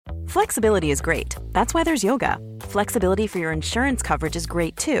Flexibility is great. That's why there's yoga. Flexibility for your insurance coverage is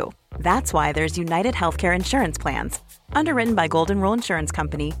great too. That's why there's United Healthcare Insurance Plans. Underwritten by Golden Rule Insurance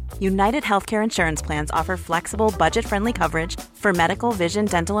Company, United Healthcare Insurance Plans offer flexible, budget-friendly coverage for medical, vision,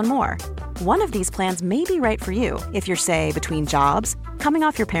 dental, and more. One of these plans may be right for you if you're, say, between jobs, coming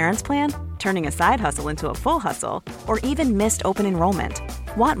off your parents' plan, turning a side hustle into a full hustle, or even missed open enrollment.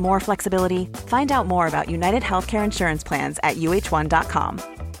 Want more flexibility? Find out more about United Healthcare Insurance Plans at uh1.com.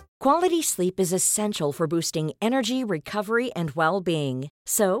 Quality sleep is essential for boosting energy, recovery, and well-being.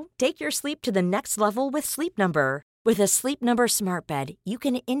 So, take your sleep to the next level with Sleep Number. With a Sleep Number smart bed, you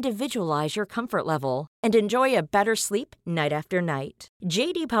can individualize your comfort level and enjoy a better sleep night after night.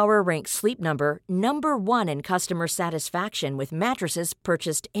 J.D. Power ranks Sleep Number number one in customer satisfaction with mattresses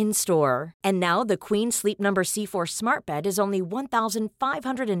purchased in-store. And now the Queen Sleep Number C4 smart bed is only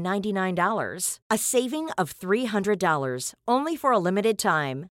 $1,599, a saving of $300, only for a limited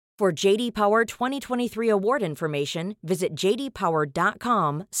time. For J.D. Power 2023 award information, visit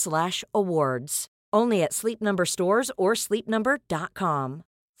jdpower.com/awards. Only at Sleep Number stores or sleepnumber.com.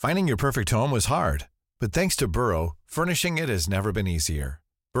 Finding your perfect home was hard, but thanks to Burrow, furnishing it has never been easier.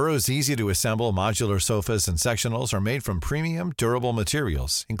 Burrow's easy-to-assemble modular sofas and sectionals are made from premium, durable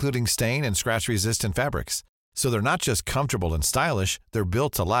materials, including stain and scratch-resistant fabrics. So they're not just comfortable and stylish, they're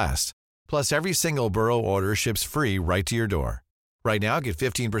built to last. Plus, every single Burrow order ships free right to your door. Right now, get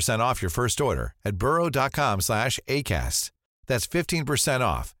 15% off your first order at burrow.com/ACAST. That's 15%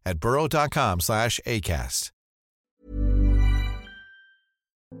 off at burrow.com/ACAST.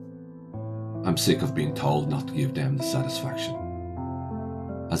 I'm sick of being told not to give them the satisfaction.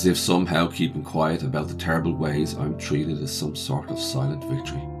 As if somehow keeping quiet about the terrible ways I'm treated is some sort of silent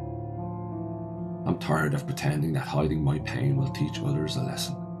victory. I'm tired of pretending that hiding my pain will teach others a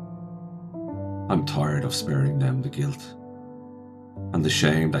lesson. I'm tired of sparing them the guilt and the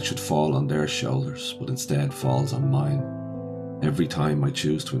shame that should fall on their shoulders but instead falls on mine every time I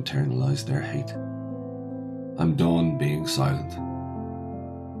choose to internalize their hate. I'm done being silent.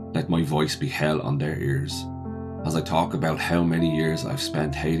 Let my voice be hell on their ears as I talk about how many years I've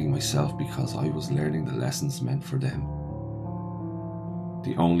spent hating myself because I was learning the lessons meant for them.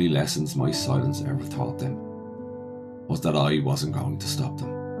 The only lessons my silence ever taught them was that I wasn't going to stop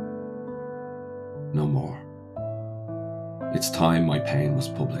them. No more. It's time my pain was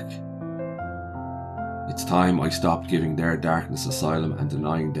public. It's time I stopped giving their darkness asylum and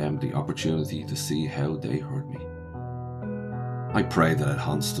denying them the opportunity to see how they hurt me. I pray that it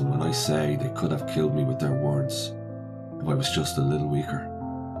haunts them when I say they could have killed me with their words if I was just a little weaker.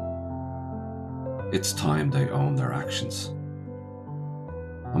 It's time they own their actions.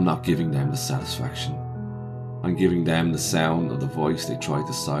 I'm not giving them the satisfaction. I'm giving them the sound of the voice they tried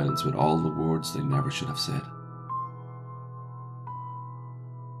to silence with all the words they never should have said.